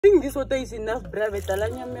I think this water is enough, brave.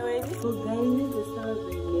 Talanya me. So guys, the stars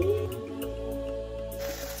they made.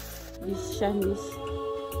 This shanies.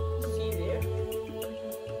 See there.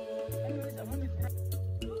 Anyways, I'm gonna try.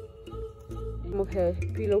 Some of her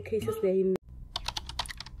pillowcases there in.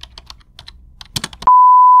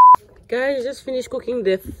 Guys, just finished cooking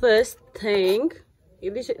the first thing.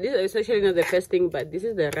 This is actually not the first thing, but this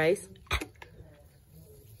is the rice.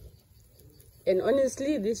 And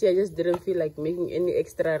honestly, this year I just didn't feel like making any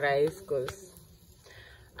extra rice because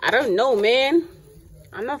I don't know, man.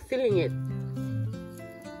 I'm not feeling it.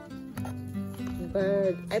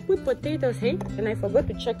 But I put potatoes, hey, and I forgot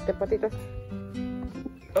to check the potatoes.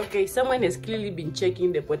 Okay, someone has clearly been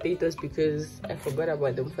checking the potatoes because I forgot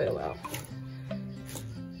about them for a while.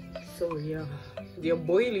 So yeah, they're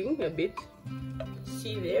boiling a bit.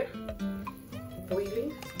 See there,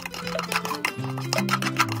 boiling.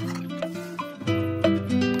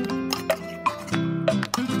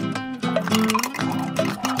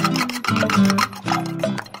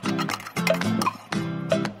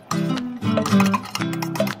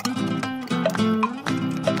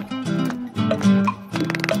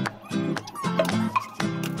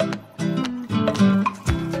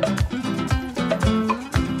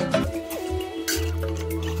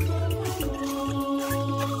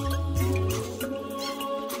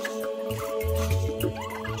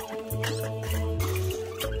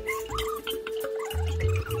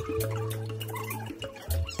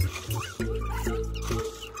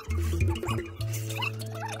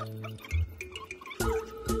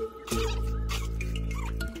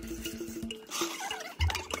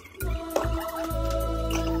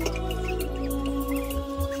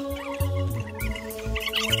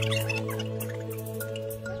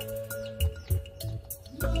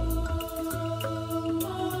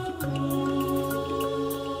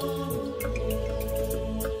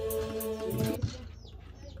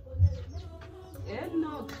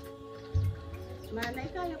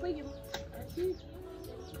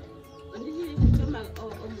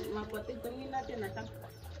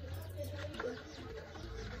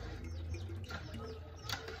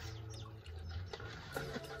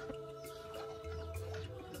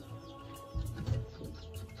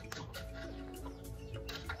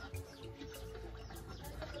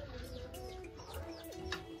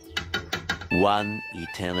 One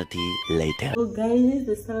eternity later. So guys,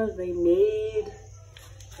 the salad I made,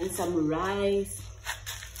 and some rice,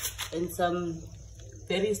 and some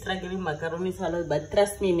very struggling macaroni salad, but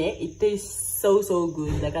trust me, it tastes so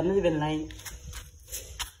good. Like, I'm not even lying.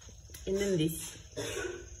 And then this.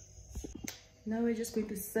 Now we're just going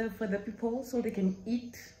to serve for the people so they can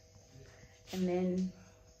eat, and then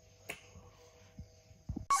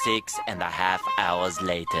 6.5 hours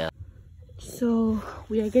later. so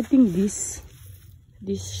we are getting these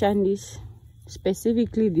shandies,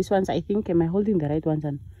 specifically these ones. I think, am I holding the right ones?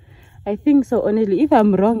 I think so. Honestly, if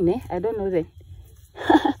I'm wrong, I don't know that.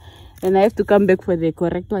 And I have to come back for the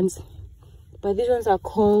correct ones. But these ones are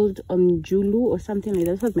called Julu or something like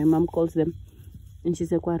that. That's what my mom calls them, and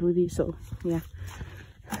she's a Kwarudi. So yeah,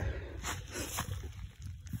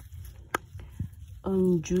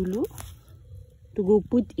 Julu to go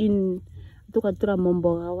put in to katura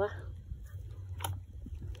mombogawa.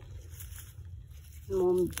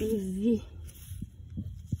 Mom busy.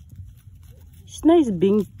 It's nice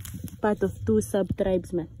being part of 2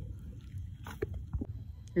 sub-tribes, man.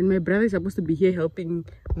 And my brother is supposed to be here helping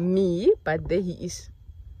me, but there he is.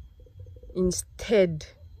 Instead,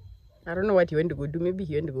 I don't know what he went to go do. Maybe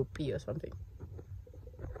he went to go pee or something.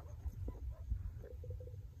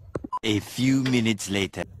 A few minutes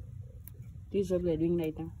later. This is what we are doing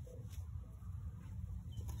right now.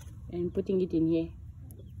 And putting it in here.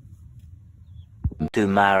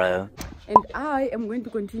 Tomorrow. And I am going to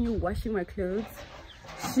continue washing my clothes.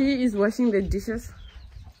 She is washing the dishes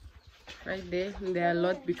right there. And there are a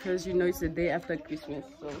lot because you know it's the day after Christmas.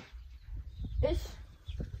 So ish.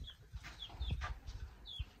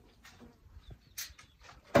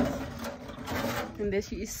 And there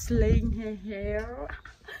she is slaying her hair.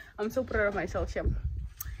 I'm so proud of myself, Shem.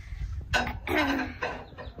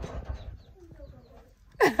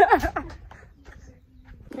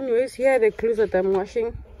 Anyways, here are the clothes that I'm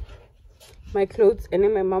washing. My clothes, and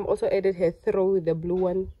then my mom also added her throw with the blue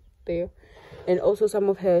one there, and also some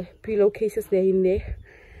of her pillowcases there in there.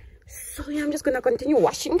 So yeah, I'm just gonna continue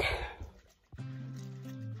washing. Yeah,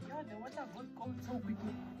 the water got cold so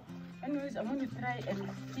quickly. Anyways, I'm gonna try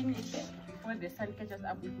and finish before the sun catches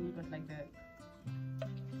up with me, because like the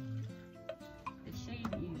shade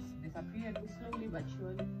is disappearing slowly but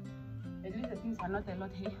surely. At least the things are not a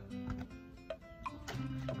lot here.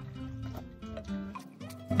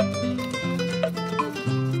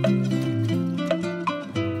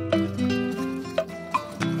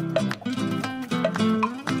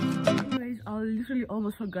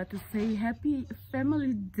 forgot to say happy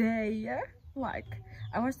family day. Yeah? Like,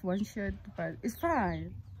 I was one shirt, but it's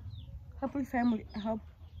fine. Happy family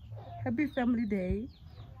day.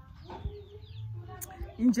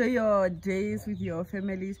 Enjoy your days with your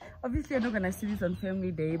families. Obviously, I'm not gonna see this on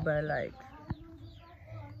family day, but like,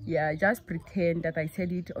 yeah, just pretend that I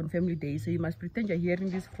said it on family day. So you must pretend you're hearing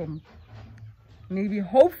this from maybe,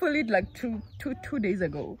 hopefully, like two days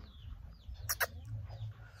ago.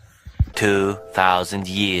 2,000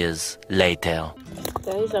 years later.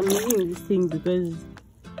 Guys, I'm using this thing because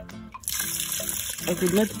I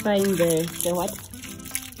could not find the what?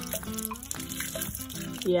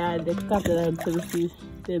 Yeah, the cup that I'm supposed to use,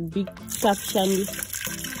 the big cup shandy.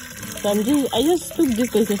 So I just took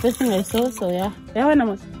this because it's the first thing I saw. So yeah, that one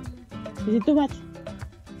almost. Is it too much?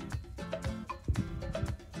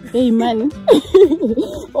 Hey man.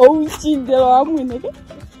 Oh shit, I'm winning.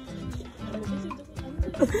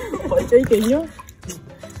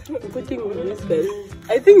 Putting with this guys.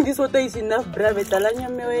 I think this water is enough, brave. Talanya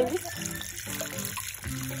me.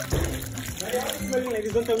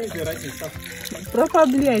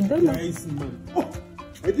 Probably, I don't know. Nice, man. Oh,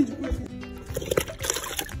 I think you put it.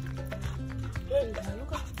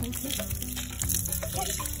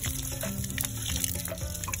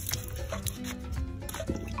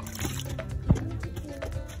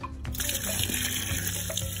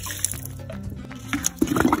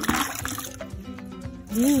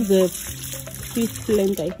 This is the fifth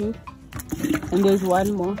length, I think, and there's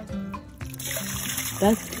one more.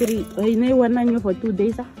 That's 3. Oh, you know, one for 2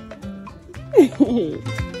 days.